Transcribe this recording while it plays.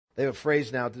They have a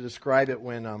phrase now to describe it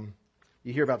when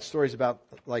you hear about stories about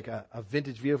like a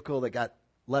vintage vehicle that got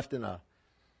left in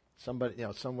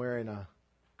somewhere in a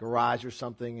garage or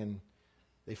something, and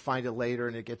they find it later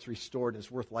and it gets restored and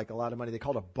it's worth like a lot of money. They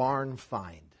call it a barn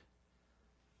find.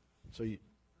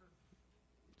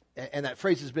 And that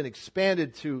phrase has been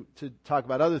expanded to talk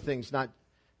about other things, not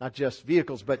just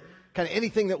vehicles, but kind of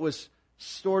anything that was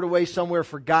stored away somewhere,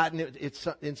 forgotten. It's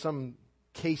in some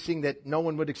casing that no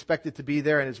one would expect it to be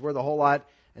there, and it's worth a whole lot,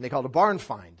 and they call it a barn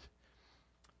find.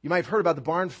 You might have heard about the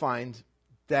barn find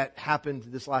that happened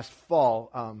this last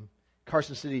fall.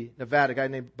 Carson City, Nevada, a guy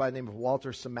by the name of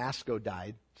Walter Samasco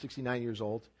died, 69 years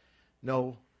old,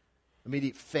 no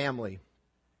immediate family.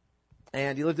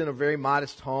 And he lived in a very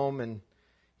modest home, and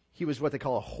he was what they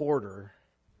call a hoarder.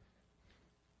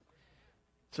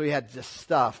 So he had just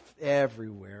stuff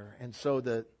everywhere. And so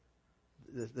the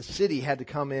city had to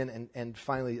come in, and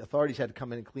finally authorities had to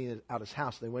come in and clean out his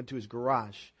house. They went to his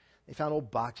garage. They found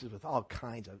old boxes with all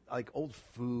kinds of, like old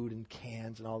food and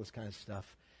cans and all this kind of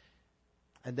stuff.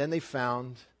 And then they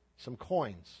found some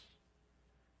coins,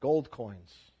 gold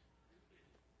coins.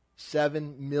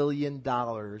 $7 million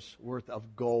worth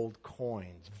of gold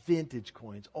coins, vintage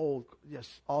coins, old, just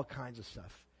all kinds of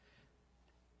stuff.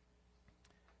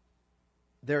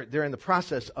 They're in the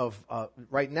process of,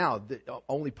 right now,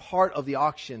 only part of the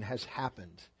auction has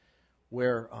happened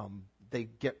where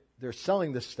they're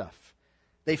selling this stuff.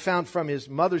 They found from his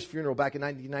mother's funeral back in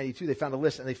 1992, they found a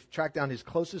list, and they tracked down his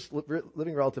closest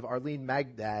living relative, Arlene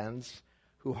Magdans,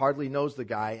 who hardly knows the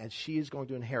guy, and she is going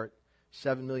to inherit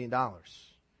 $7 million.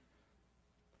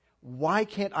 Why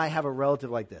can't I have a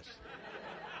relative like this?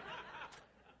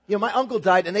 My uncle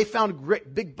died, and they found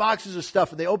big boxes of stuff,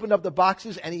 and they opened up the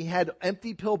boxes, and he had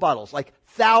empty pill bottles, like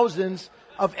thousands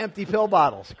of empty pill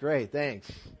bottles. Great,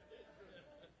 thanks.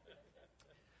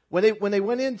 When they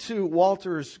went into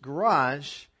Walter's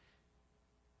garage,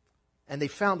 and they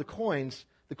found the coins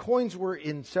were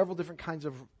in several different kinds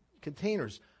of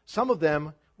containers. Some of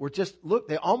them were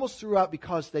they almost threw out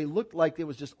because they looked like it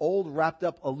was just old wrapped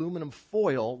up aluminum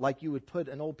foil, like you would put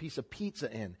an old piece of pizza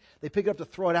in. They picked it up to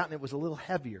throw it out, and it was a little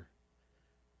heavier.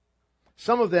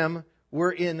 Some of them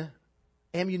were in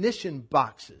ammunition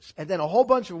boxes, and then a whole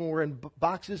bunch of them were in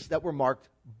boxes that were marked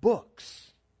books.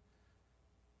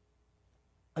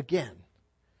 Again,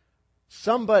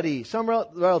 some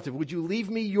relative, would you leave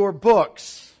me your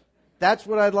books? That's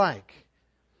what I'd like.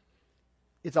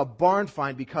 It's a barn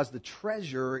find because the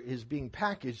treasure is being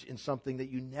packaged in something that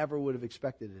you never would have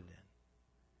expected it in.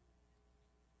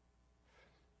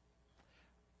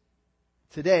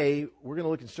 Today, we're going to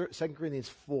look in 2 Corinthians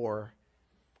 4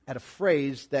 at a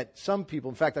phrase that some people,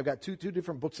 in fact, I've got two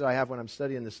different books that I have when I'm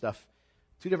studying this stuff.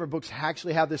 Two different books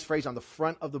actually have this phrase on the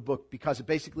front of the book because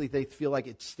basically they feel like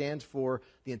it stands for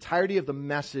the entirety of the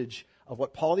message of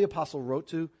what Paul the Apostle wrote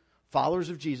to followers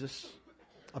of Jesus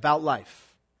about life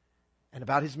and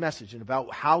about his message and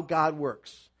about how God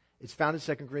works. It's found in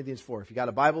 2 Corinthians 4. If you got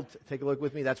a Bible, take a look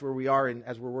with me. That's where we are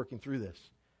as we're working through this.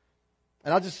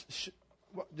 And I'll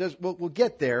we'll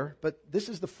get there, but this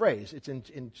is the phrase. It's in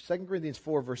 2 Corinthians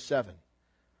 4, verse 7.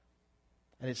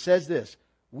 And it says this: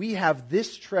 we have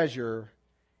this treasure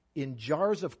in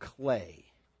jars of clay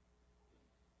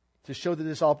to show that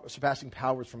this all-surpassing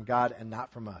power is from God and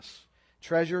not from us.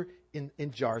 Treasure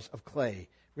in jars of clay.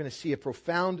 We're going to see a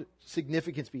profound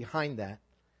significance behind that.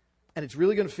 And it's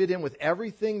really going to fit in with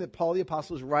everything that Paul the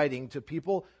Apostle is writing to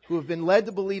people who have been led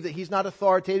to believe that he's not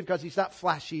authoritative because he's not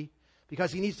flashy,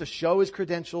 because he needs to show his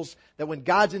credentials, that when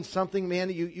God's in something, man,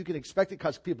 you can expect it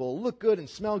because people will look good and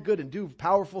smell good and do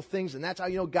powerful things, and that's how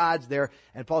you know God's there.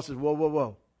 And Paul says, whoa, whoa,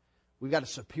 whoa. We've got a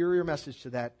superior message to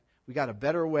that. We've got a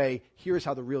better way. Here's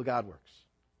how the real God works.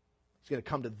 It's going to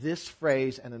come to this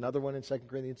phrase and another one in 2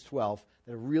 Corinthians 12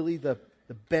 that are really the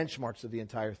benchmarks of the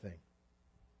entire thing.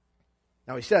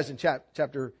 Now he says in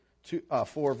chapter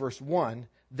 4, verse 1,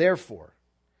 therefore.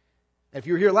 And if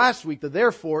you were here last week, the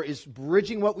therefore is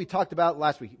bridging what we talked about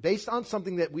last week, based on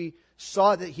something that we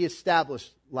saw that he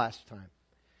established last time.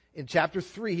 In chapter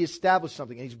 3, he established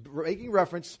something, and he's making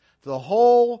reference to the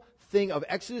whole thing of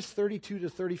Exodus 32 to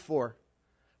 34,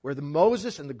 where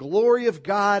Moses and the glory of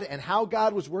God and how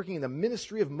God was working in the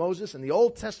ministry of Moses and the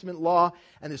Old Testament law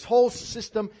and this whole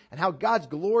system and how God's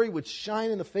glory would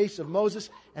shine in the face of Moses.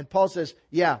 And Paul says,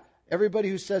 yeah, everybody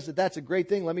who says that that's a great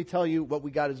thing, let me tell you what we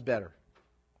got is better.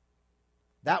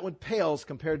 That one pales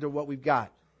compared to what we've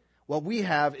got. What we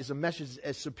have is a message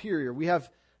as superior. We have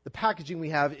the packaging we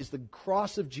have is the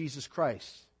cross of Jesus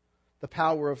Christ, the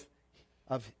power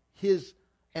of his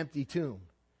empty tomb.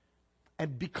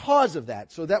 And because of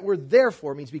that, so that word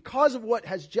therefore means because of what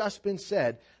has just been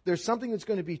said, there's something that's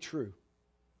going to be true.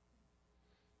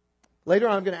 Later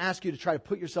on, I'm going to ask you to try to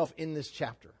put yourself in this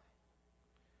chapter.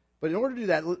 But in order to do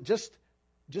that,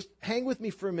 just hang with me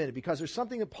for a minute, because there's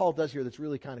something that Paul does here that's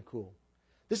really kind of cool.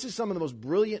 This is some of the most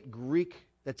brilliant Greek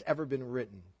that's ever been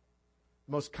written.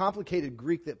 The most complicated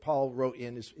Greek that Paul wrote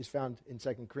in is found in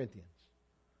 2 Corinthians.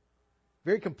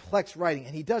 Very complex writing,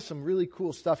 and he does some really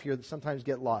cool stuff here that sometimes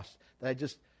get lost, that I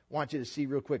just want you to see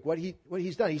real quick. What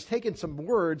he's done, he's taken some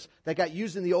words that got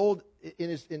used in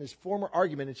his former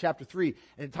argument in chapter 3,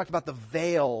 and it talked about the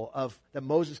veil that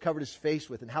Moses covered his face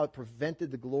with and how it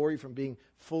prevented the glory from being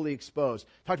fully exposed.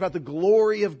 It talked about the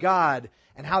glory of God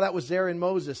and how that was there in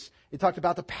Moses. It talked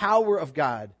about the power of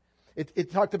God.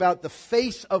 It talked about the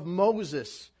face of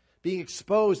Moses being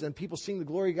exposed and people seeing the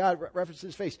glory of God referenced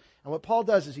his face. And what Paul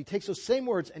does is he takes those same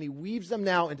words and he weaves them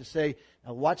now into say,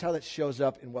 now watch how that shows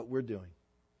up in what we're doing.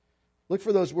 Look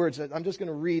for those words. I'm just going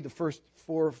to read the first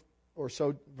 4 or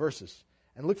so verses.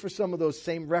 And look for some of those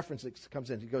same references that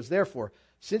comes in. He goes, therefore,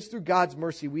 since through God's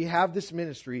mercy we have this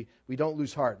ministry, we don't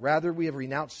lose heart. Rather, we have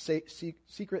renounced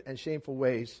secret and shameful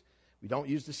ways. We don't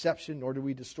use deception, nor do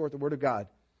we distort the word of God.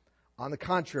 On the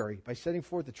contrary, by setting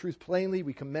forth the truth plainly,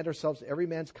 we commend ourselves to every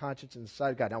man's conscience in the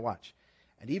sight of God. Now watch.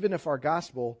 And even if our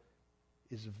gospel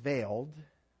is veiled,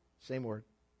 same word,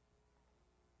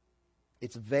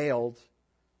 it's veiled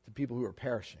to people who are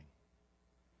perishing.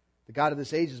 The God of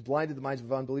this age has blinded the minds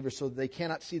of unbelievers so that they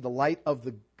cannot see the light of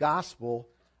the gospel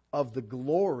of the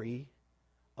glory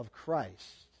of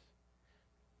Christ.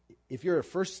 If you're a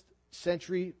first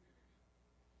century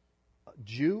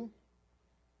Jew,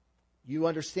 you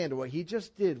understand what he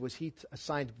just did was he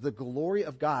assigned the glory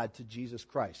of God to Jesus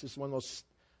Christ. This is one of the most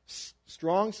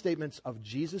strong statements of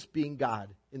Jesus being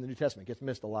God in the New Testament. It gets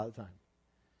missed a lot of the time.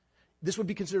 This would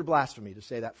be considered blasphemy to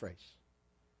say that phrase.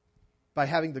 By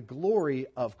having the glory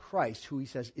of Christ, who he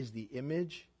says is the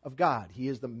image of God. He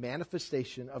is the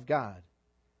manifestation of God.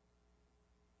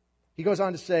 He goes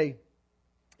on to say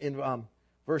in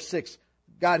verse 6,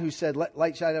 God who said, let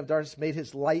light shine out of darkness, made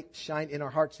his light shine in our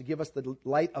hearts to give us the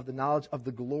light of the knowledge of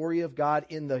the glory of God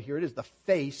in the, here it is, the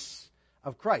face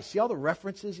of Christ. See all the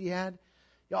references he had?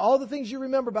 You know, all the things you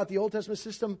remember about the Old Testament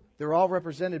system, they're all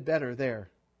represented better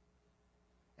there.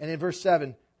 And in verse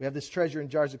 7, we have this treasure in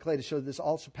jars of clay to show this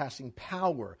all-surpassing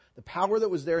power. The power that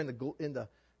was there in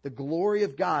the glory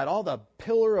of God, all the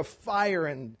pillar of fire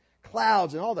and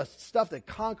clouds and all the stuff that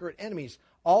conquered enemies,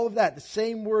 all of that, the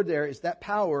same word there is that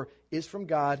power is from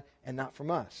God and not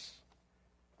from us.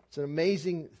 It's an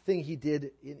amazing thing he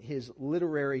did in his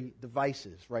literary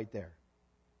devices right there.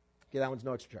 Okay, that one's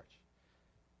no extra charge.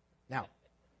 Now,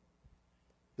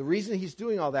 the reason he's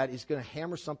doing all that is going to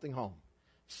hammer something home.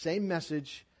 Same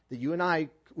message that you and I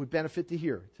would benefit to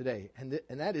hear today, and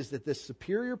that is that this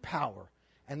superior power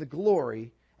and the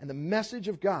glory and the message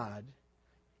of God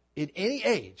in any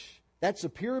age, that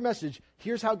superior message,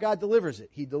 here's how God delivers it.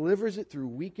 He delivers it through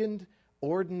weakened,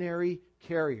 ordinary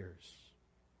carriers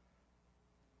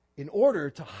in order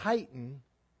to heighten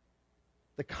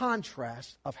the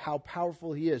contrast of how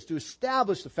powerful he is, to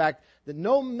establish the fact that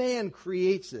no man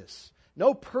creates this.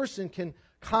 No person can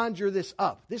conjure this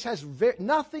up. This has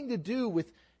nothing to do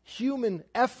with human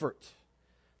effort.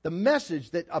 The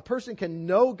message that a person can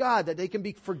know God, that they can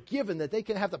be forgiven, that they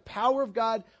can have the power of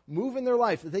God move in their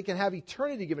life, that they can have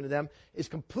eternity given to them, is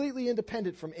completely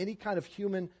independent from any kind of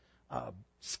human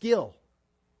skill.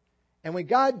 And when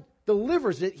God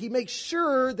delivers it, he makes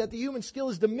sure that the human skill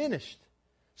is diminished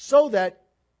so that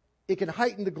it can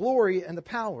heighten the glory and the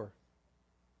power.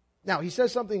 Now, he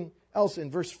says something else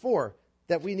in verse 4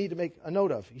 that we need to make a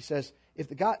note of. He says,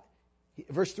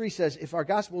 verse 3 says, if our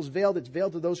gospel is veiled, it's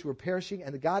veiled to those who are perishing,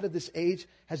 and the God of this age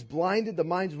has blinded the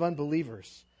minds of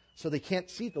unbelievers so they can't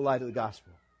see the light of the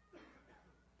gospel.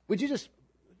 Would you just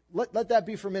let that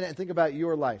be for a minute and think about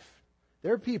your life?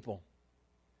 There are people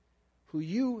who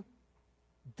you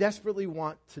desperately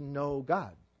want to know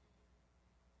God.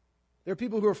 There are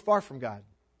people who are far from God.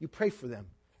 You pray for them.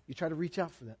 You try to reach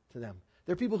out to them.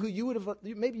 There are people who you would have,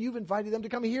 maybe you've invited them to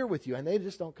come here with you, and they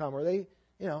just don't come, or they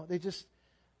just.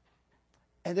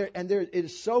 And it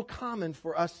is so common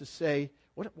for us to say,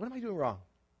 what am I doing wrong?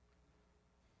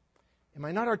 Am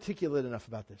I not articulate enough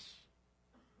about this?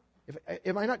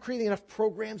 Am I not creating enough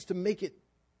programs to make it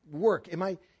work? Am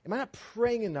I not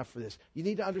praying enough for this? You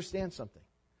need to understand something.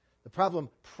 The problem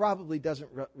probably doesn't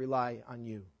rely on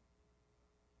you.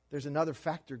 There's another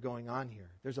factor going on here.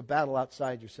 There's a battle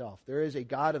outside yourself. There is a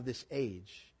God of this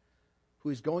age who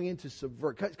is going in to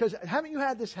subvert. Because haven't you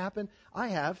had this happen? I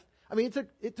have. I mean,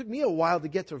 it took me a while to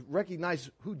get to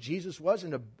recognize who Jesus was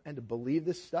and to believe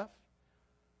this stuff.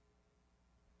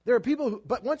 There are people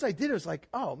but once I did, it was like,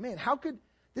 oh man, how could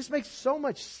this make so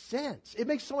much sense? It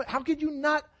makes so much. How could you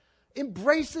not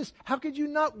Embrace this. How could you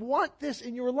not want this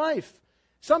in your life?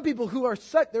 Some people who are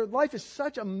their life is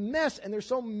such a mess and they're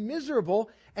so miserable,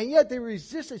 and yet they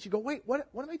resist it. You go, wait, what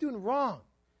am I doing wrong?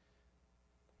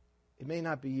 It may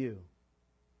not be you.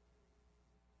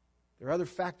 There are other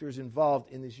factors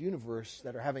involved in this universe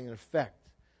that are having an effect,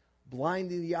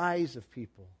 blinding the eyes of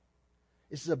people.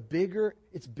 It's bigger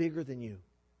than you.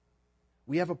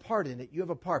 We have a part in it. You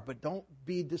have a part, but don't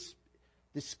be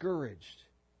discouraged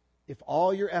if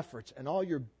all your efforts and all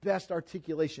your best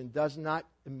articulation does not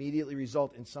immediately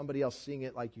result in somebody else seeing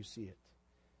it like you see it.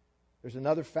 There's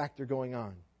another factor going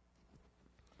on.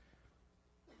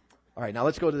 All right, now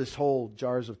let's go to this whole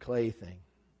jars of clay thing.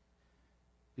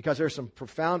 Because there are some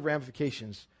profound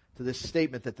ramifications to this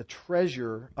statement that the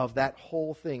treasure of that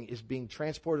whole thing is being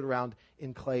transported around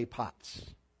in clay pots.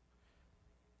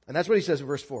 And that's what he says in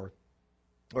verse 4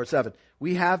 or 7.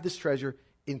 We have this treasure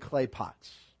in clay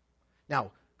pots.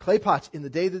 Now, clay pots, in the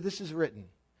day that this is written,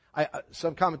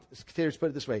 some commentators put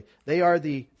it this way: they are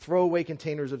the throwaway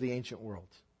containers of the ancient world.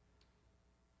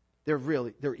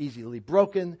 They're easily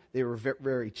broken. They were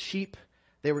very cheap.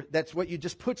 That's what you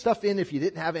just put stuff in if you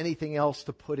didn't have anything else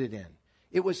to put it in.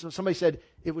 Somebody said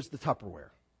it was the Tupperware.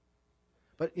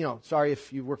 But, sorry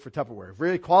if you work for Tupperware.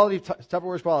 Really quality,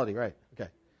 Tupperware is quality, right? Okay.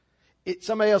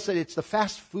 Somebody else said it's the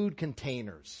fast food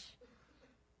containers.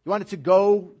 You want it to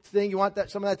go thing, you want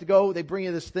some of that to go, they bring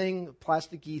you this thing,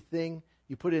 plasticky thing,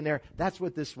 you put it in there. That's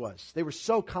what this was. They were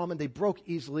so common, they broke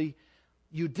easily.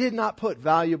 You did not put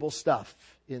valuable stuff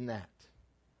in that.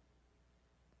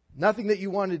 Nothing that you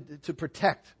wanted to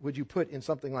protect would you put in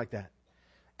something like that.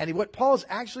 And what Paul's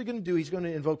actually going to do, he's going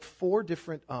to invoke 4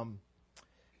 different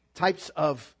types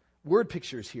of word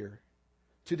pictures here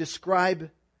to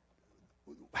describe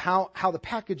how the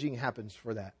packaging happens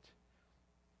for that.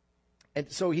 And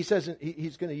so he says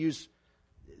he's going to use,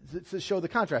 to show the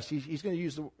contrast, he's going to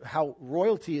use how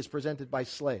royalty is presented by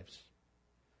slaves.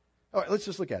 All right, let's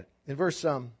just look at it. In verse,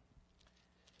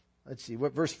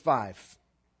 verse 5.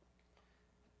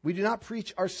 We do not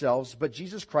preach ourselves, but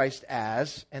Jesus Christ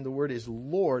as, and the word is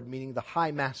Lord, meaning the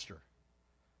high master.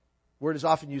 Word is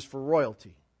often used for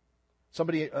royalty.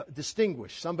 Somebody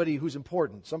distinguished, somebody who's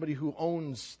important, somebody who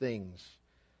owns things.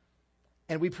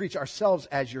 And we preach ourselves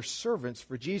as your servants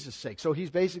for Jesus' sake. So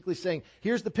he's basically saying,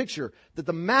 here's the picture, that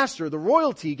the master, the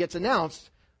royalty, gets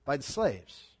announced by the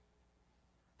slaves.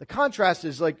 The contrast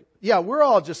is like, yeah, we're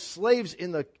all just slaves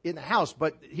in the house,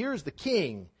 but here's the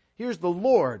king. Here's the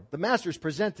Lord. The master is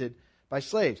presented by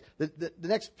slaves. The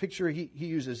next picture he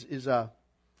uses is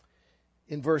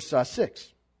in verse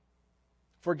 6.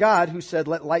 For God, who said,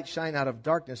 let light shine out of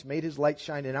darkness, made his light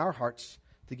shine in our hearts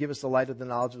to give us the light of the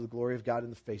knowledge of the glory of God in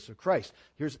the face of Christ.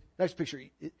 Here's the next picture.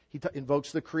 He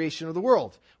invokes the creation of the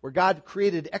world, where God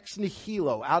created ex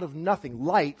nihilo, out of nothing.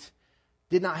 Light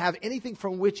did not have anything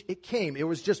from which it came. It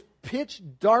was just pitch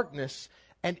darkness,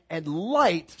 and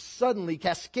light suddenly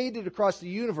cascaded across the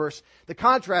universe. The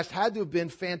contrast had to have been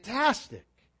fantastic.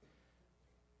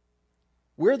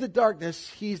 Where the darkness,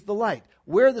 he's the light.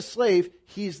 Where the slave,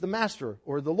 he's the master,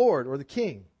 or the Lord, or the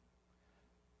king.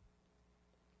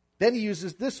 Then he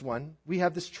uses this one. We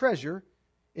have this treasure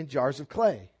in jars of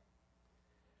clay.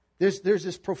 There's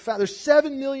this profound, there's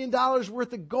 $7 million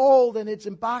worth of gold, and it's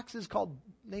in boxes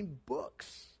named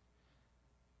books.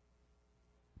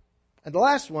 And the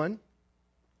last one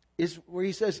is where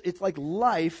he says it's like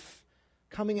life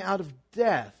coming out of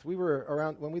death. We were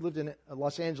around when we lived in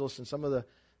Los Angeles, and there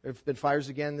have been fires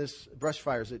again, brush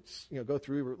fires. Go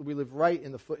through. We live right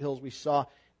in the foothills. We saw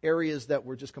areas that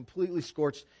were just completely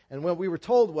scorched. And what we were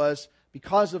told was,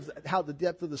 because of how the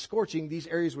depth of the scorching, these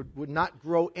areas would not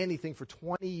grow anything for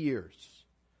 20 years.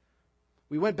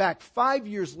 We went back 5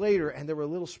 years later, and there were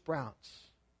little sprouts.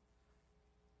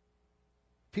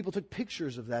 People took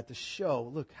pictures of that to show,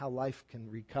 look, how life can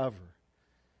recover.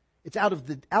 It's out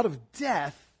of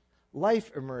death,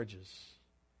 life emerges.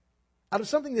 Out of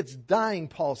something that's dying,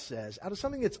 Paul says, out of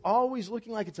something that's always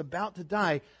looking like it's about to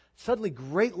die, suddenly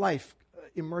great life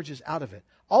emerges out of it.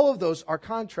 All of those are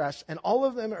contrasts, and all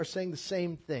of them are saying the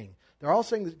same thing. They're all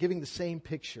giving the same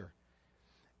picture.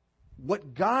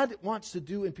 What God wants to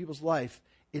do in people's life,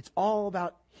 it's all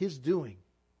about his doing.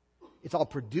 It's all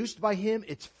produced by him.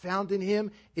 It's found in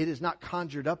him. It is not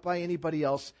conjured up by anybody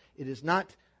else. It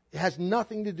has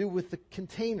nothing to do with the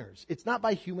containers. It's not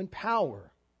by human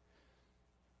power.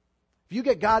 If you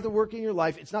get God to work in your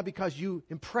life, it's not because you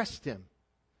impressed him.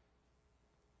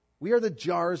 We are the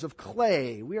jars of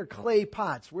clay. We are clay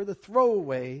pots. We're the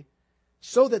throwaway,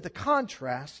 so that the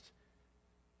contrast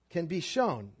can be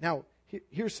shown. Now,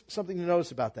 here's something to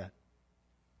notice about that.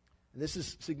 And this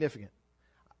is significant.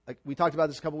 Like we talked about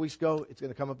this a couple weeks ago. It's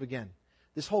going to come up again.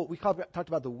 we talked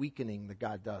about the weakening that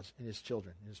God does in his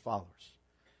children, in his followers.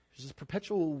 There's this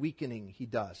perpetual weakening he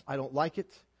does. I don't like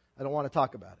it. I don't want to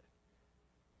talk about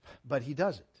it. But he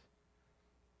does it.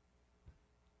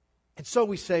 And so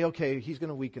we say, okay, he's going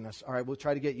to weaken us. All right, we'll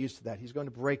try to get used to that. He's going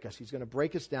to break us. He's going to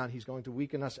break us down. He's going to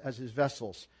weaken us as his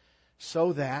vessels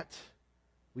so that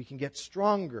we can get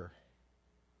stronger,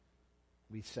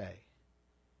 we say.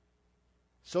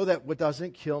 So that what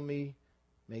doesn't kill me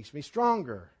makes me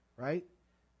stronger, right?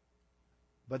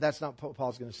 But that's not what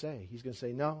Paul's going to say. He's going to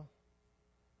say, no.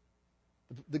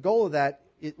 The goal of that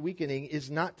weakening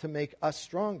is not to make us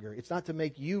stronger. It's not to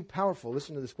make you powerful.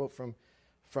 Listen to this quote from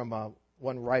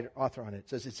one author on it. It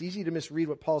says, it's easy to misread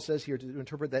what Paul says here to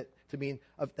interpret that to mean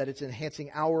that it's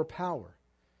enhancing our power.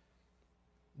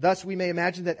 Thus, we may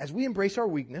imagine that as we embrace our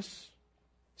weakness,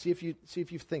 see if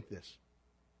you think this.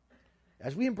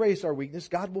 As we embrace our weakness,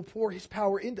 God will pour his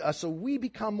power into us so we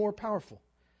become more powerful.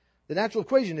 The natural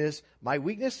equation is my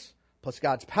weakness plus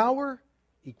God's power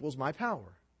equals my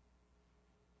power.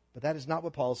 But that is not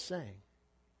what Paul is saying.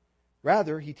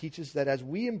 Rather, he teaches that as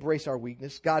we embrace our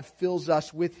weakness, God fills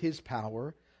us with his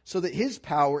power so that his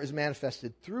power is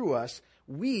manifested through us.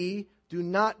 We do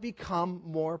not become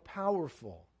more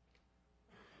powerful.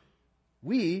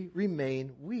 We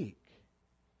remain weak.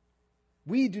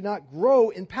 We do not grow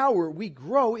in power. We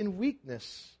grow in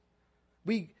weakness.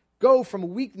 We go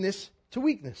from weakness to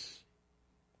weakness,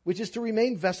 which is to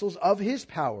remain vessels of his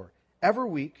power, ever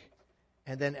weak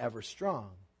and then ever strong.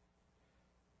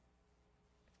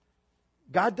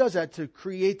 God does that to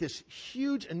create this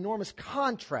huge, enormous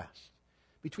contrast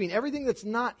between everything that's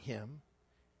not him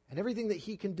and everything that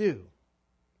he can do.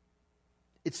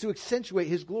 It's to accentuate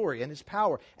his glory and his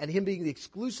power and him being the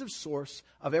exclusive source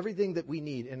of everything that we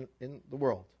need in the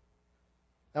world.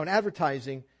 Now, in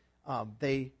advertising,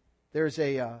 there's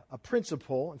a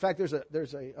principle. In fact,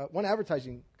 there's one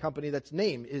advertising company that's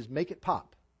name is Make It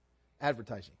Pop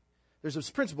Advertising. There's this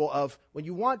principle of when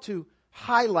you want to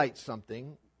highlight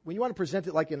something, when you want to present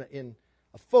it like in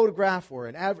a photograph or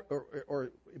an ad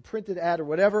or a printed ad or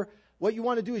whatever, what you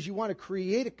want to do is you want to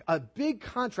create a big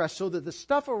contrast so that the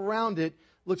stuff around it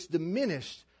looks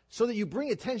diminished so that you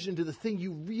bring attention to the thing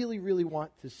you really, really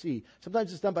want to see.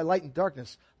 Sometimes it's done by light and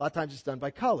darkness. A lot of times it's done by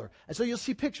color. And so you'll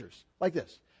see pictures like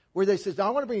this where they say, now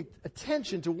I want to bring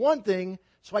attention to one thing,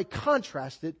 so I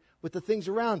contrast it with the things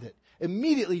around it.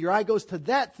 Immediately your eye goes to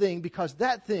that thing because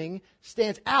that thing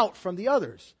stands out from the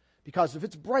others. Because of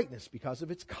its brightness, because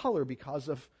of its color, because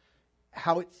of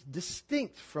how it's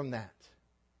distinct from that.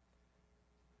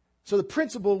 So the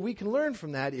principle we can learn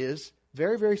from that is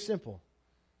very, very simple.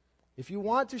 If you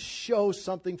want to show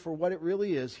something for what it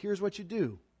really is, here's what you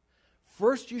do.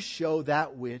 First, you show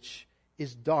that which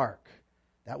is dark,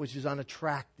 that which is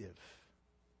unattractive.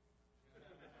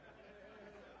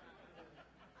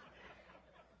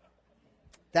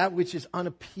 That which is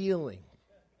unappealing.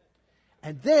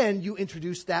 And then you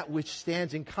introduce that which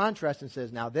stands in contrast and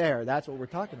says, now that's what we're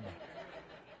talking about.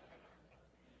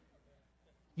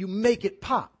 You make it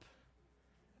pop.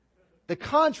 The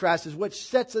contrast is what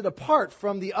sets it apart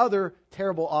from the other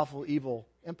terrible, awful, evil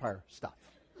empire stuff.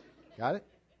 Got it?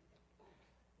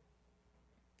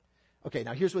 Okay,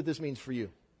 now here's what this means for you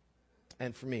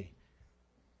and for me.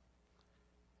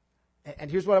 And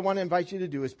here's what I want to invite you to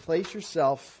do is place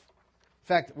yourself. In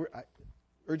fact, I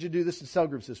urge you to do this in cell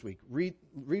groups this week.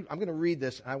 I'm going to read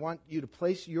this, and I want you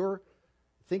to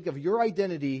think of your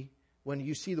identity when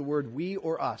you see the word we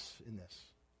or us in this.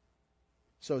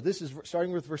 So this is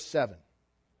starting with verse 7.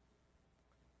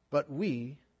 But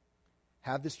we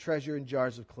have this treasure in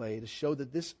jars of clay to show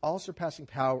that this all-surpassing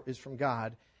power is from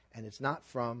God, and it's not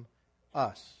from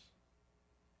us.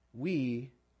 We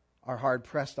are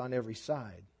hard-pressed on every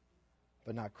side,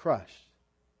 but not crushed,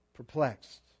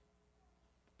 perplexed,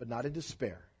 but not in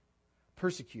despair,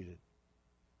 persecuted,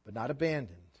 but not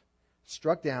abandoned,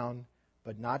 struck down,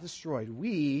 but not destroyed.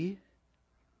 We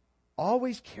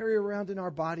always carry around in our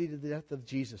body the death of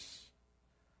Jesus,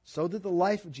 so that the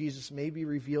life of Jesus may be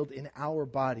revealed in our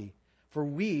body. For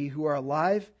we who are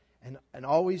alive and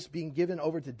always being given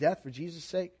over to death for Jesus'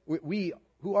 sake, we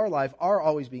who are alive are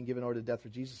always being given over to death for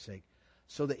Jesus' sake,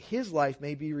 so that his life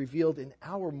may be revealed in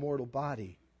our mortal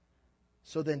body.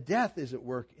 So then death is at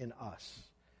work in us,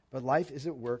 but life is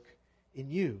at work in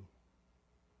you.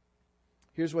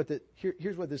 Here's what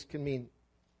this can mean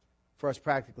for us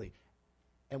practically.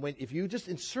 And if you just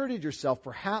inserted yourself,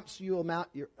 perhaps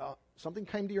something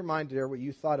came to your mind there where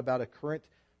you thought about a current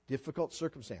difficult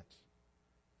circumstance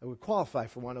that would qualify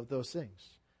for one of those things.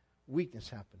 Weakness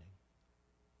happening,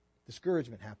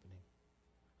 discouragement happening,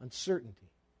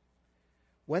 uncertainty.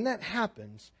 When that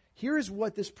happens, here is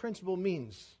what this principle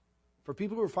means for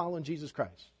people who are following Jesus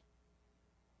Christ.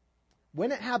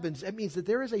 When it happens, it means that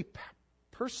there is a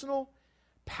personal,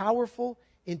 powerful,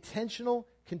 intentional,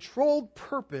 controlled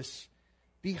purpose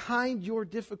behind your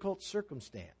difficult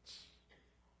circumstance.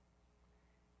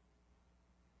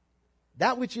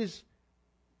 That which is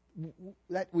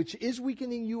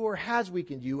weakening you or has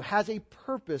weakened you has a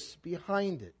purpose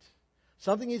behind it.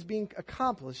 Something is being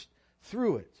accomplished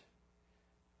through it.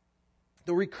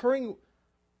 The recurring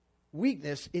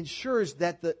weakness ensures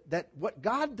that that what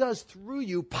God does through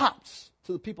you pops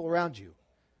to the people around you.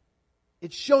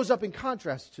 It shows up in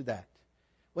contrast to that.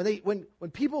 When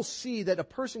people see that a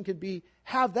person could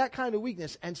have that kind of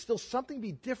weakness and still something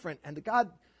be different, and that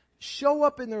God show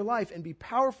up in their life and be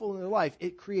powerful in their life,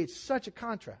 it creates such a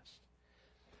contrast.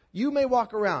 You may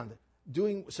walk around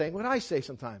saying what I say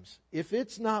sometimes. If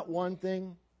it's not one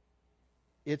thing,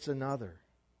 it's another.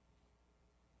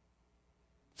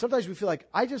 Sometimes we feel like,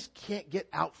 I just can't get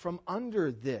out from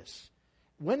under this.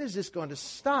 When is this going to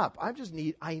stop?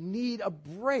 I need a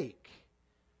break.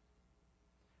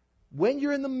 When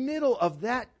you're in the middle of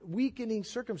that weakening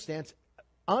circumstance,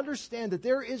 understand that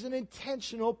there is an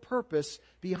intentional purpose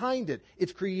behind it.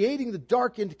 It's creating the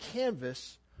darkened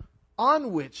canvas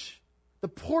on which the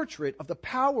portrait of the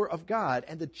power of God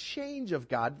and the change of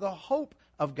God, the hope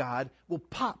of God, will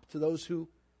pop to those who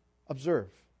observe.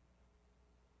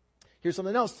 Here's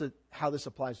something else to how this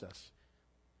applies to us.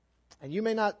 And you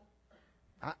may not,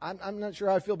 I'm not sure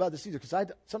how I feel about this either,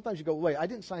 because sometimes you go, wait, I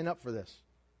didn't sign up for this.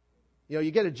 You know, you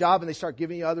get a job and they start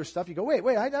giving you other stuff. You go, wait,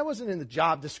 that wasn't in the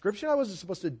job description. I wasn't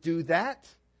supposed to do that.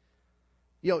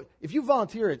 You know, if you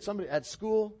volunteer at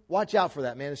school, watch out for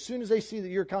that, man. As soon as they see that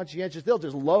you're conscientious, they'll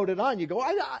just load it on. You go,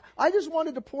 I just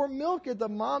wanted to pour milk at the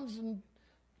mom's,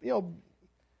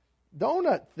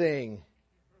 donut thing.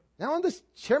 Now I'm the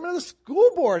chairman of the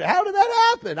school board. How did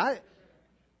that happen?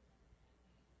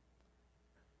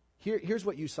 Here's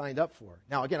what you signed up for.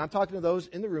 Now, again, I'm talking to those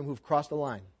in the room who've crossed the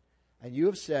line. And you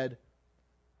have said,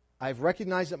 I've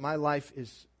recognized that my life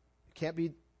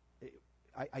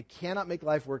I cannot make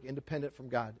life work independent from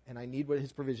God, and I need what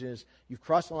His provision is. You've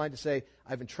crossed the line to say,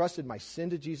 I've entrusted my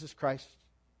sin to Jesus Christ.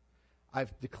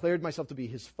 I've declared myself to be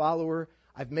His follower.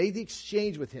 I've made the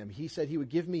exchange with Him. He said He would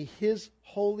give me His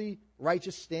holy,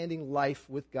 righteous standing life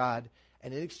with God,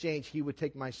 and in exchange He would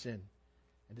take my sin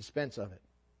and dispense of it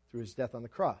through His death on the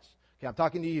cross. Okay, I'm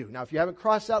talking to you. Now, if you haven't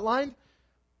crossed that line,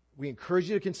 we encourage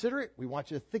you to consider it. We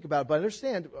want you to think about it. But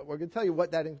understand, we're going to tell you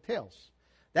what that entails.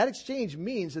 That exchange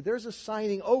means that there's a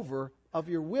signing over of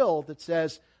your will that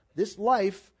says, this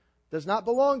life does not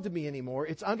belong to me anymore.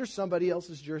 It's under somebody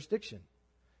else's jurisdiction.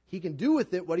 He can do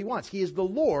with it what he wants. He is the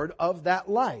Lord of that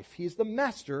life. He is the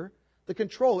master, the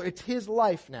controller. It's his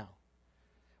life now.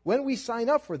 When we sign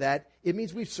up for that, it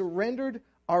means we've surrendered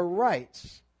our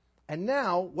rights. And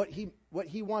now what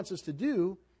he wants us to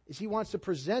do is he wants to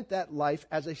present that life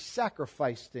as a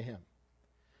sacrifice to him.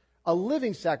 A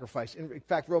living sacrifice. In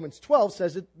fact, Romans 12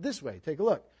 says it this way. Take a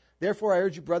look. Therefore, I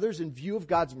urge you, brothers, in view of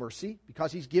God's mercy,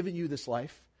 because he's given you this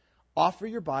life, offer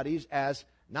your bodies as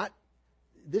not,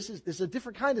 this is a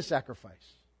different kind of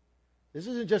sacrifice. This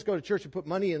isn't just go to church and put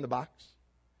money in the box.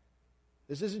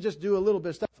 This isn't just do a little bit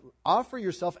of stuff. Offer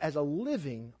yourself as a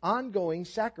living, ongoing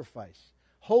sacrifice,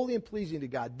 holy and pleasing to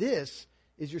God. This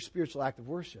is your spiritual act of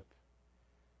worship.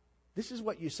 This is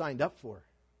what you signed up for.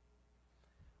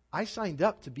 I signed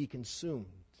up to be consumed.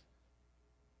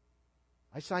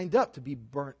 I signed up to be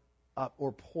burnt up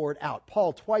or poured out.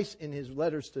 Paul, twice in his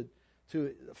letters to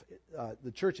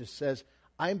the churches, says,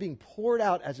 I am being poured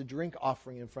out as a drink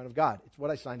offering in front of God. It's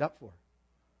what I signed up for.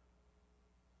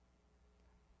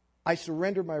 I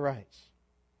surrendered my rights.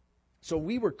 So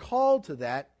we were called to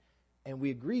that, and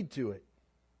we agreed to it.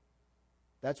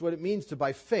 That's what it means to,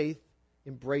 by faith,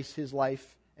 embrace his life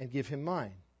and give him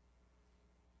mine.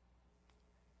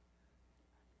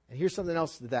 And here's something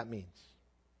else that means.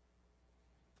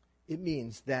 It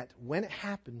means that when it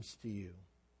happens to you,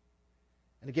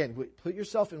 and again, put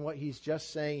yourself in what he's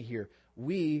just saying here.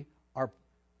 We are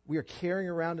carrying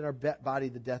around in our body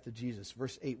the death of Jesus.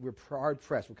 Verse 8, we're hard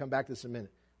pressed. We'll come back to this in a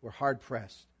minute. We're hard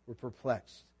pressed. We're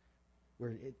perplexed.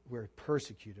 We're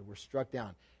persecuted. We're struck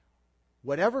down.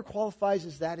 Whatever qualifies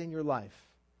as that in your life,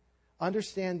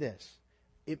 understand this.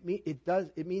 It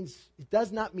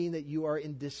does not mean that you are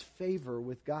in disfavor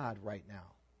with God right now.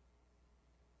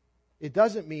 It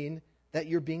doesn't mean that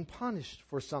you're being punished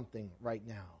for something right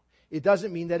now. It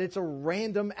doesn't mean that it's a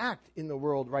random act in the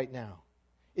world right now.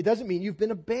 It doesn't mean you've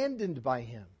been abandoned by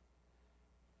him.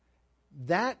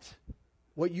 That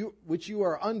which you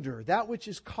are under, that which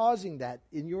is causing that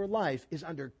in your life, is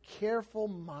under careful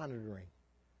monitoring.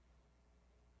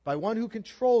 by one who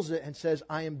controls it and says,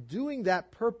 I am doing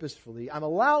that purposefully, I'm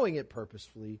allowing it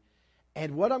purposefully,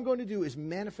 and what I'm going to do is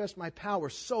manifest my power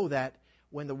so that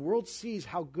when the world sees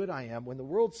how good I am, when the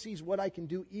world sees what I can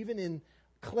do even in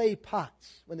clay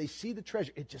pots, when they see the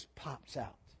treasure, it just pops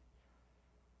out.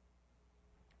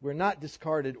 We're not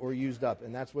discarded or used up,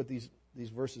 and that's what these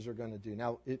verses are going to do.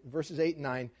 Now, verses 8 and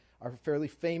 9 are fairly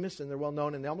famous, and they're well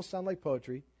known, and they almost sound like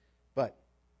poetry, but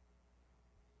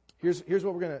here's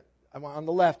what we're going to, on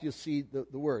the left, you'll see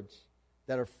the words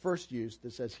that are first used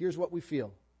that says, here's what we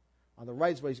feel. On the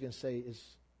right is what he's going to say is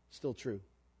still true.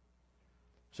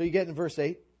 So you get in verse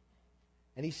 8,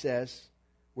 and he says,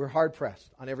 we're hard-pressed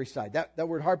on every side. That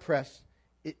word hard-pressed,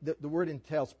 the word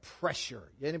entails pressure.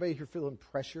 Anybody here feeling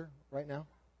pressure right now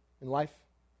in life?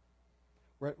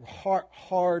 We're at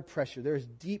hard pressure. There's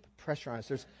deep pressure on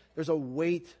us. There's a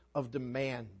weight of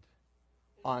demand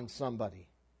on somebody.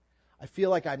 I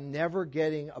feel like I'm never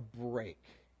getting a break.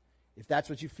 If that's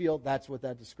what you feel, that's what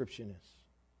that description is.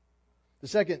 The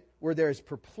second word there is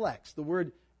perplexed. The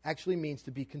word actually means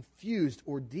to be confused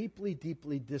or deeply,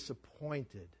 deeply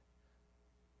disappointed.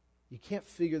 You can't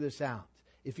figure this out.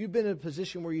 If you've been in a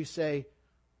position where you say,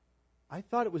 I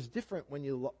thought it was different when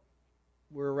you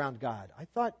were around God. I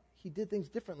thought he did things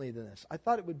differently than this. I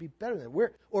thought it would be better than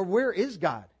that. Where is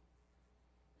God?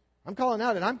 I'm calling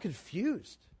out and I'm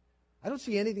confused. I don't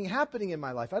see anything happening in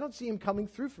my life. I don't see him coming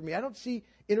through for me. I don't see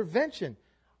intervention.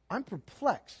 I'm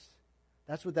perplexed.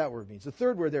 That's what that word means. The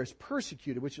third word there is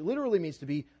persecuted, which literally means to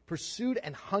be pursued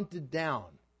and hunted down.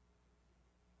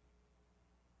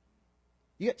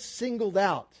 You get singled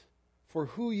out for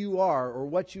who you are or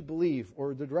what you believe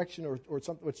or the direction or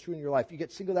something what's true in your life. You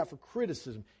get singled out for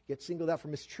criticism. You get singled out for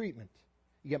mistreatment.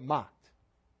 You get mocked.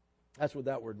 That's what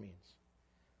that word means.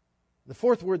 The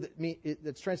fourth word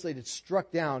that's translated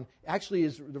struck down actually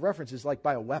is the reference is like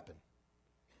by a weapon.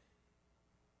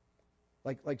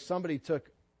 Like somebody took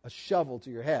a shovel to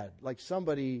your head. Like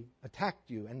somebody attacked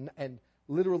you and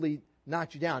literally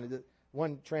knocked you down.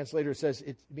 One translator says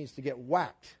it means to get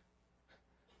whacked.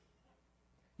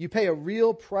 You pay a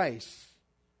real price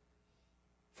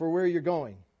for where you're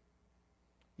going.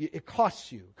 It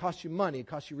costs you. It costs you money. It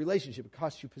costs you relationship. It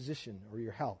costs you position or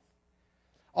your health.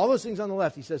 All those things on the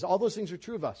left, he says, all those things are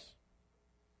true of us.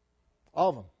 All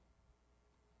of them.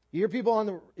 You hear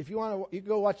people if you want to, you can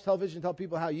go watch television and tell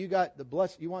people how you got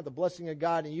you want the blessing of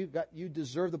God and you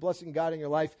deserve the blessing of God in your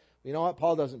life. You know what?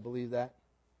 Paul doesn't believe that.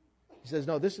 He says,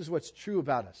 no, this is what's true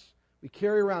about us. We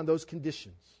carry around those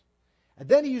conditions. And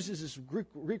then he uses this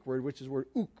Greek word, which is the word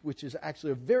ook, which is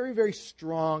actually a very, very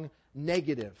strong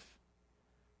negative,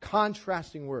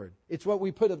 contrasting word. It's what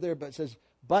we put up there, but it says,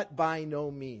 but by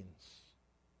no means.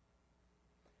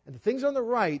 And the things on the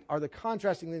right are the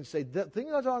contrasting things. Say the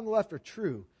things on the left are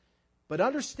true. But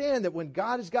understand that when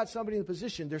God has got somebody in a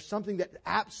position, there's something that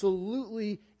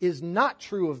absolutely is not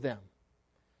true of them.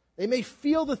 They may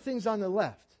feel the things on the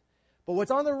left, but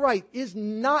what's on the right is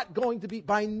not going to be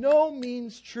by no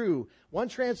means true. One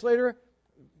translator,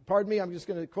 pardon me, I'm just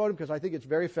going to quote him because I think it's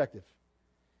very effective.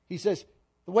 He says,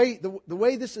 the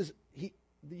way this is,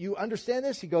 you understand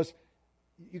this? He goes,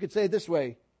 you could say it this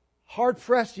way, hard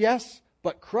pressed, yes,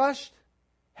 but crushed?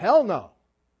 Hell no.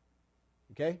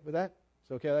 Okay with that?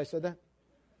 It's okay that I said that?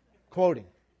 Quoting.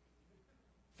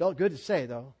 Felt good to say,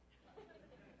 though.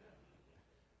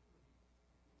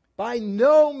 By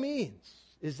no means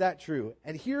is that true.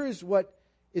 And here is what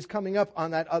is coming up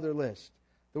on that other list.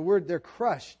 The word there,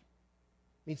 crushed,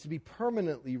 means to be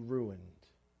permanently ruined.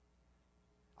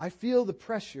 I feel the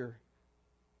pressure,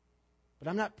 but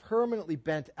I'm not permanently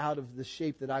bent out of the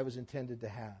shape that I was intended to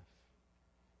have.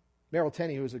 Merrill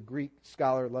Tenney, who was a Greek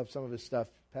scholar, loved some of his stuff,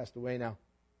 passed away now.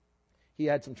 He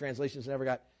had some translations that never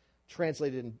got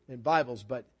translated in Bibles,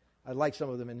 but I like some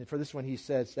of them. And for this one, he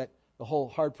says that the whole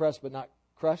hard-pressed but not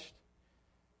crushed,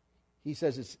 he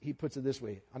says he puts it this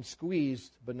way, I'm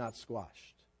squeezed but not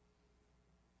squashed.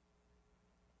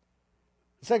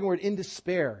 The second word, in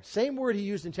despair. Same word he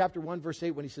used in chapter 1, verse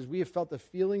 8, when he says, we have felt the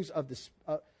feelings of this.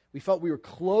 We felt we were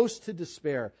close to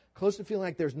despair, close to feeling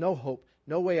like there's no hope,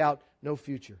 no way out, no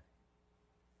future.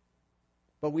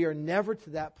 But we are never to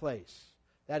that place.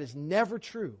 That is never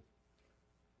true.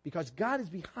 Because God is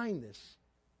behind this.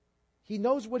 He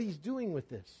knows what he's doing with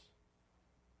this.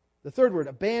 The third word,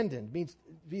 abandoned, means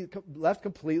be left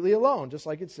completely alone, just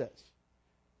like it says.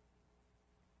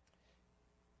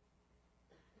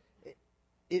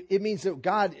 It means that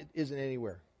God isn't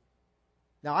anywhere.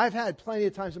 Now, I've had plenty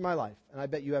of times in my life, and I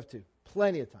bet you have too.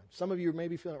 Plenty of times. Some of you may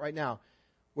be feeling it right now,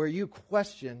 where you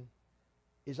question,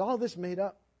 is all this made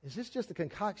up? Is this just the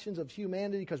concoctions of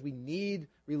humanity because we need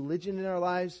religion in our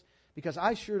lives? because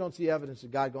I sure don't see evidence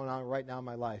of God going on right now in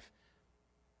my life.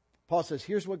 Paul says,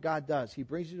 here's what God does. He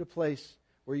brings you to a place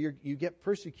where you get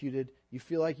persecuted, you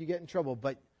feel like you get in trouble,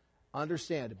 but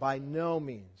understand, by no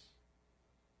means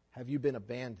have you been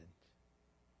abandoned.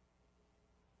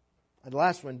 And the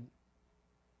last one,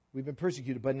 we've been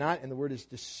persecuted, but not, and the word is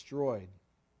destroyed.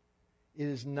 It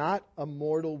is not a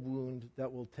mortal wound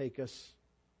that will take us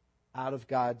out of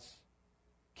God's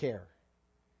care.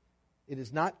 It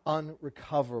is not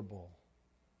unrecoverable.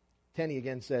 Tenney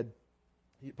again said,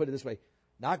 he put it this way,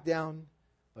 knocked down,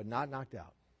 but not knocked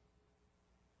out.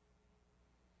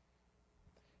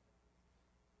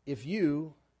 If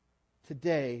you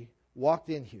today walked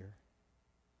in here,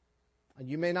 and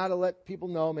you may not have let people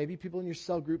know, maybe people in your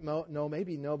cell group know,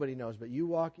 maybe nobody knows, but you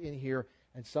walk in here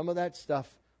and some of that stuff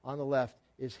on the left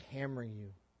is hammering you.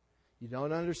 You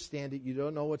don't understand it. You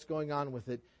don't know what's going on with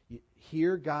it. You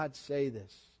hear God say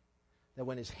this, that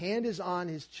when His hand is on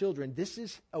His children, this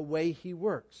is a way He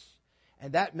works.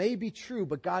 And that may be true,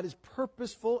 but God is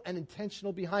purposeful and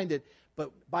intentional behind it.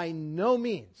 But by no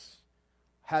means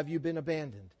have you been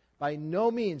abandoned. By no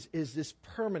means is this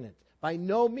permanent. By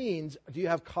no means do you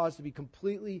have cause to be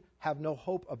completely, have no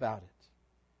hope about it.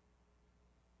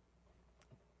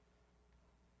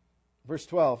 Verse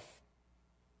 12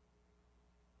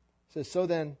 says, so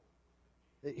then,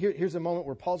 here's a moment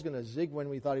where Paul's going to zig when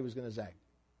we thought he was going to zag.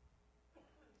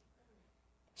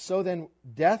 So then,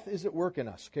 death is at work in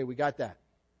us. Okay, we got that.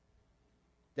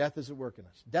 Death is at work in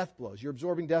us. Death blows. You're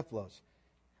absorbing death blows.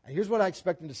 And here's what I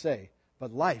expect him to say.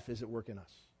 But life is at work in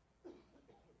us.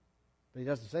 But he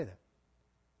doesn't say that.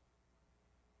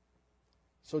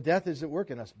 So death is at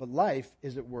work in us, but life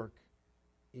is at work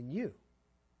in you.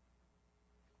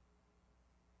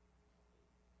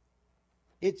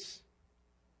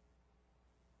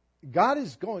 God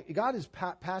is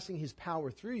passing His power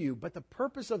through you, but the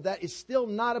purpose of that is still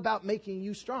not about making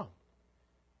you strong.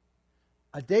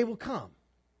 A day will come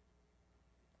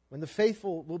when the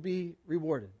faithful will be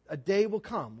rewarded. A day will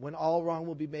come when all wrong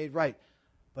will be made right.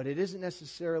 But it isn't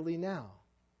necessarily now.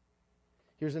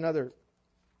 Here's another,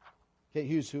 Kate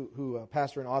Hughes, who a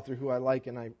pastor and author who I like,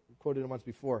 and I quoted him once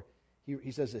before.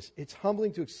 He says this, it's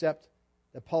humbling to accept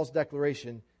that Paul's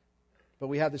declaration, but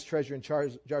we have this treasure in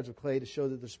jars of clay to show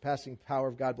that the surpassing power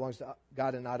of God belongs to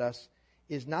God and not us,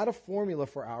 is not a formula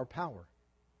for our power.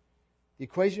 The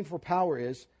equation for power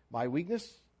is my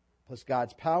weakness plus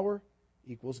God's power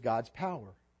equals God's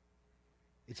power.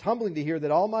 It's humbling to hear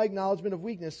that all my acknowledgement of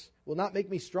weakness will not make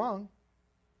me strong.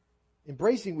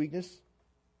 Embracing weakness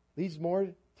leads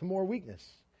to more weakness.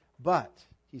 But,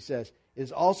 he says, it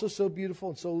is also so beautiful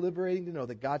and so liberating to know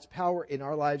that God's power in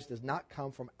our lives does not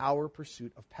come from our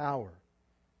pursuit of power.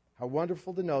 How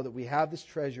wonderful to know that we have this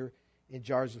treasure in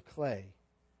jars of clay.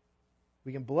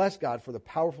 We can bless God for the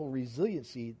powerful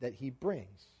resiliency that He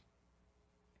brings.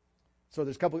 So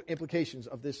there's a couple of implications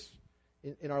of this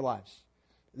in our lives.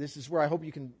 This is where I hope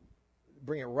you can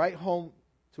bring it right home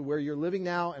to where you're living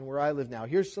now and where I live now.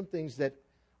 Here's some things that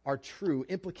are true,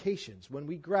 implications. When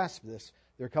we grasp this,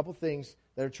 there are a couple things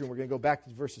that are true. And we're going to go back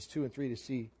to verses 2 and 3 to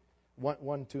see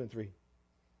 1, 2, and 3.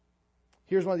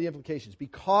 Here's one of the implications.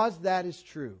 Because that is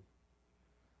true,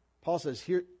 Paul says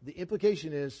here, the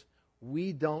implication is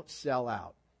we don't sell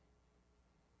out.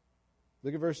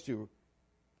 Look at verse 2.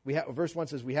 Verse 1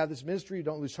 says, we have this ministry,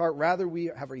 don't lose heart. Rather,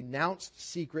 we have renounced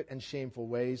secret and shameful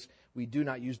ways. We do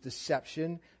not use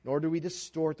deception, nor do we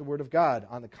distort the word of God.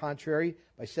 On the contrary,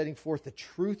 by setting forth the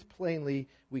truth plainly,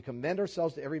 we commend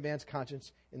ourselves to every man's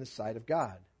conscience in the sight of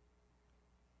God.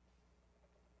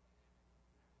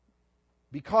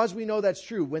 Because we know that's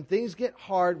true, when things get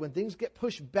hard, when things get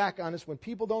pushed back on us, when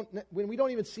we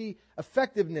don't even see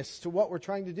effectiveness to what we're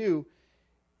trying to do,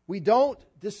 we don't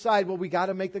decide, well, we got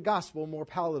to make the gospel more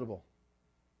palatable.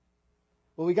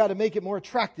 Well, we got to make it more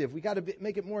attractive. We got to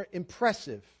make it more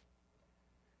impressive.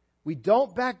 We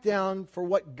don't back down for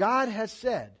what God has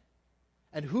said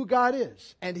and who God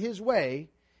is and His way,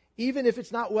 even if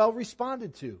it's not well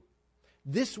responded to.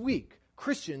 This week,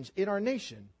 Christians in our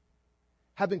nation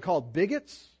have been called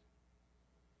bigots.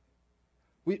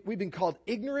 We've been called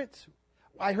ignorant.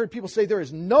 I heard people say there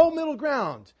is no middle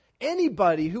ground.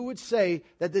 Anybody who would say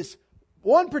that this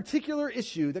one particular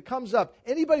issue that comes up,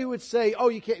 anybody who would say, oh,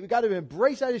 you got to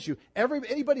embrace that issue,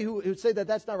 anybody who would say that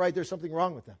that's not right, there's something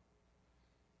wrong with them.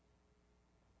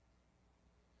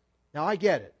 Now, I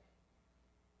get it.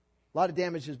 A lot of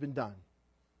damage has been done.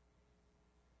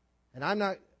 And I'm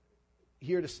not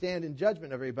here to stand in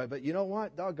judgment of everybody, but you know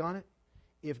what? Doggone it.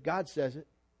 If God says it,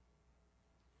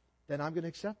 then I'm going to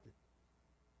accept it.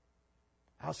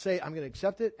 I'll say I'm going to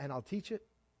accept it and I'll teach it.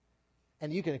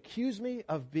 And you can accuse me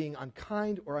of being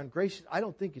unkind or ungracious. I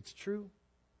don't think it's true.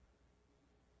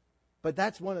 But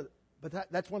that's one of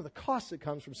the costs that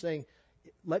comes from saying,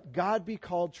 let God be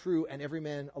called true and every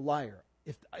man a liar.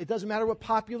 It doesn't matter what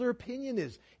popular opinion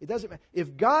is. It doesn't matter.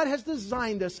 If God has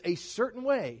designed us a certain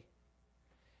way,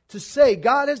 to say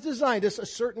God has designed us a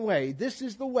certain way, this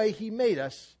is the way He made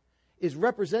us, is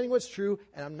representing what's true,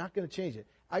 and I'm not going to change it.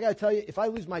 I got to tell you, if I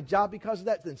lose my job because of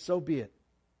that, then so be it.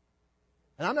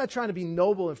 And I'm not trying to be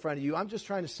noble in front of you. I'm just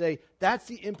trying to say that's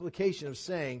the implication of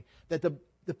saying that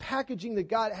the packaging that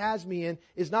God has me in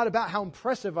is not about how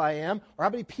impressive I am or how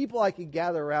many people I can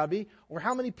gather around me or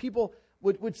how many people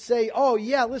would say, oh,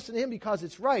 yeah, listen to him because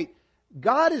it's right.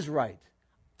 God is right.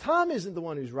 Tom isn't the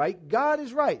one who's right. God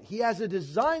is right. He has a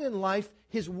design in life.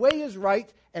 His way is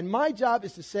right. And my job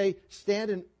is to say,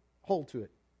 stand and hold to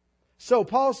it. So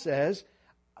Paul says,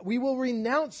 we will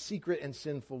renounce secret and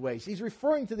sinful ways. He's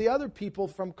referring to the other people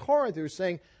from Corinth who are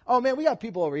saying, oh man, we got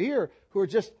people over here who are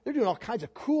they're doing all kinds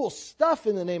of cool stuff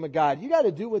in the name of God. You got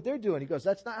to do what they're doing. He goes,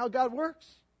 that's not how God works.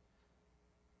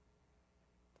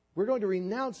 We're going to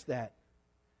renounce that.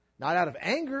 Not out of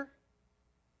anger,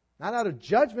 not out of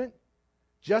judgment,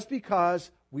 just because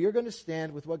we are going to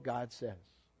stand with what God says.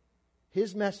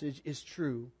 His message is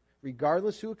true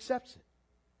regardless who accepts it,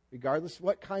 regardless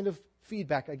what kind of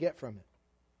feedback I get from it.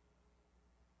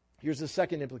 Here's the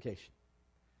second implication.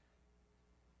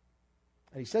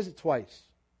 And he says it twice.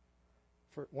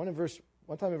 One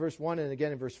time in verse 1 and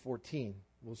again in verse 14.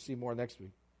 We'll see more next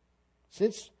week.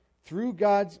 Since through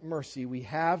God's mercy we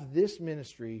have this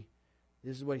ministry,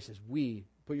 this is what he says. We,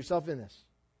 put yourself in this.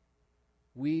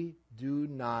 We do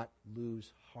not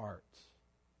lose heart.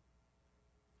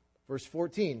 Verse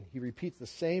 14, he repeats the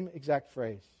same exact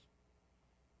phrase.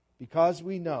 Because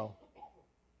we know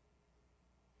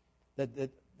that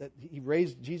he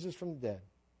raised Jesus from the dead,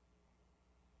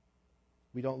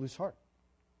 we don't lose heart.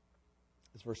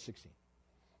 That's verse 16.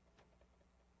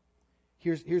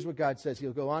 Here's what God says.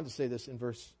 He'll go on to say this in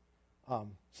verse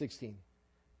 16.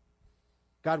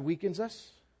 God weakens us.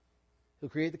 He'll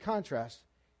create the contrast.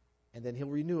 And then He'll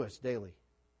renew us daily.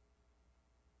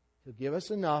 He'll give us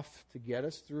enough to get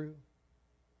us through.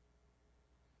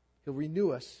 He'll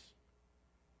renew us.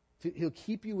 He'll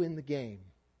keep you in the game.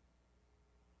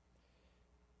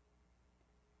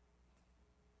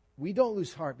 We don't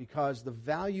lose heart because the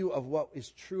value of what is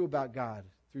true about God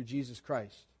through Jesus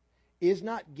Christ is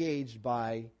not gauged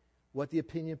by what the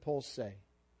opinion polls say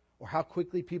or how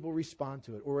quickly people respond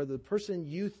to it or the person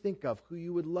you think of who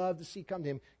you would love to see come to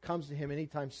Him comes to Him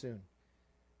anytime soon.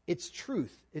 Its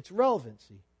truth, its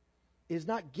relevancy is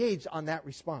not gauged on that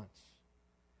response.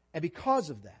 And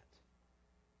because of that,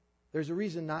 there's a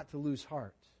reason not to lose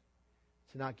heart,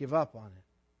 to not give up on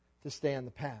it, to stay on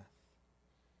the path.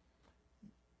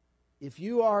 If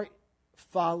you are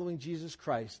following Jesus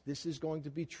Christ, this is going to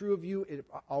be true of you. It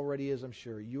already is, I'm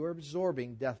sure. You are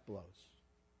absorbing death blows.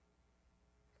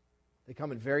 They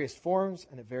come in various forms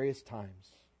and at various times.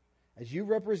 As you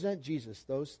represent Jesus,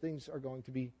 those things are going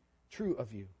to be true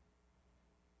of you.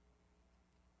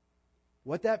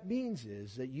 What that means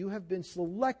is that you have been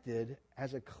selected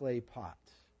as a clay pot.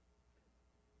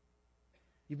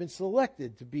 You've been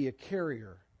selected to be a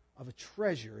carrier of a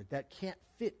treasure that can't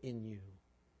fit in you,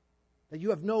 that you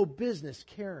have no business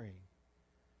carrying.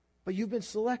 But you've been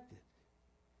selected.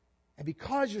 And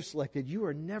because you're selected, you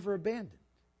are never abandoned.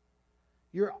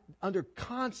 You're under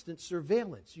constant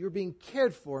surveillance. You're being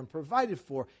cared for and provided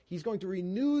for. He's going to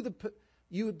renew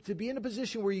you to be in a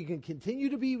position where you can continue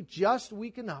to be just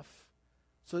weak enough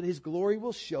so that His glory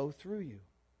will show through you.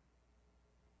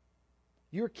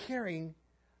 You're carrying,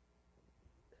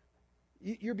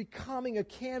 you're becoming a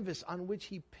canvas on which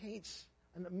He paints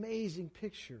an amazing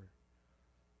picture.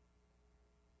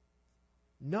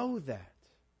 Know that.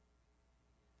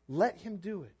 Let Him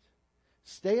do it.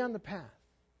 Stay on the path.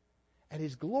 And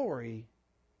His glory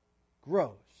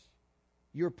grows.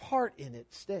 Your part in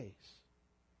it stays.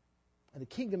 And the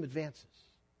kingdom advances.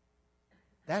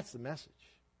 That's the message.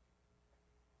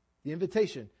 The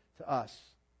invitation to us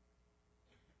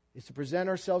is to present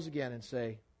ourselves again and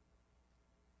say,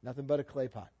 nothing but a clay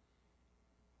pot.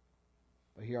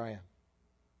 But here I am.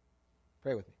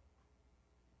 Pray with me.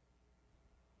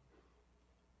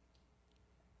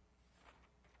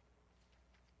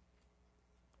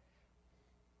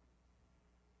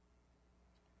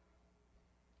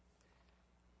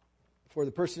 For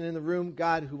the person in the room,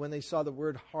 God, who when they saw the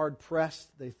word hard pressed,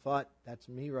 they thought, that's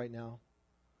me right now.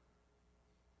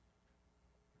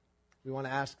 We want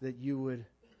to ask that you would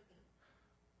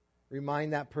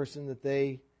remind that person that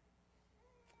they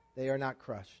are not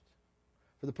crushed.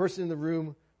 For the person in the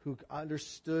room who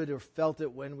understood or felt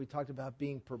it when we talked about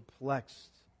being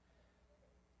perplexed,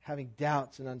 having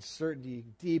doubts and uncertainty,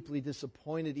 deeply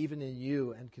disappointed even in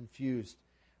you and confused.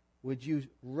 Would you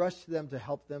rush to them to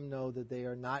help them know that they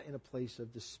are not in a place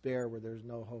of despair where there's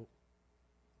no hope?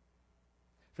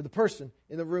 For the person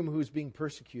in the room who's being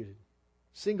persecuted,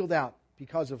 singled out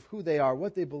because of who they are,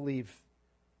 what they believe,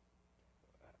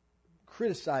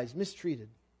 criticized, mistreated,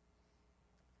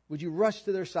 would you rush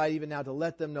to their side even now to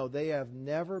let them know they have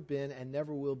never been and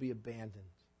never will be abandoned?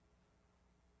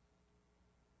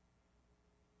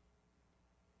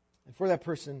 And for that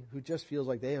person who just feels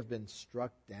like they have been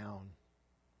struck down,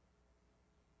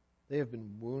 they have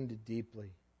been wounded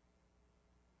deeply,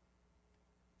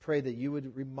 pray that you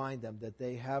would remind them that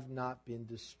they have not been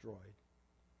destroyed,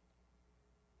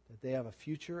 that they have a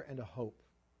future and a hope,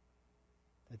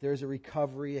 that there is a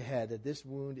recovery ahead, that this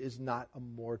wound is not a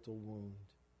mortal wound.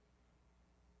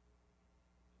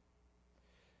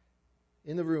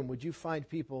 In the room, would you find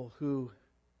people who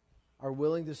are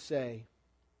willing to say,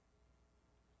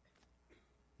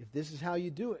 if this is how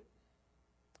you do it,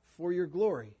 for your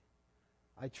glory,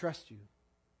 I trust you.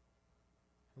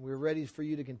 And we're ready for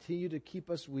you to continue to keep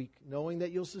us weak, knowing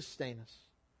that you'll sustain us,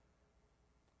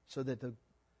 so that the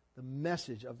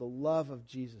message of the love of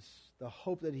Jesus, the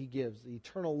hope that he gives, the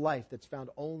eternal life that's found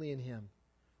only in him,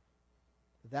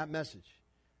 that message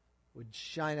would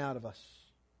shine out of us,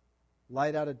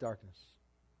 light out of darkness,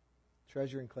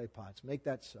 treasure in clay pots. Make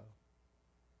that so.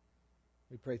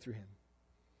 We pray through him.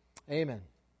 Amen.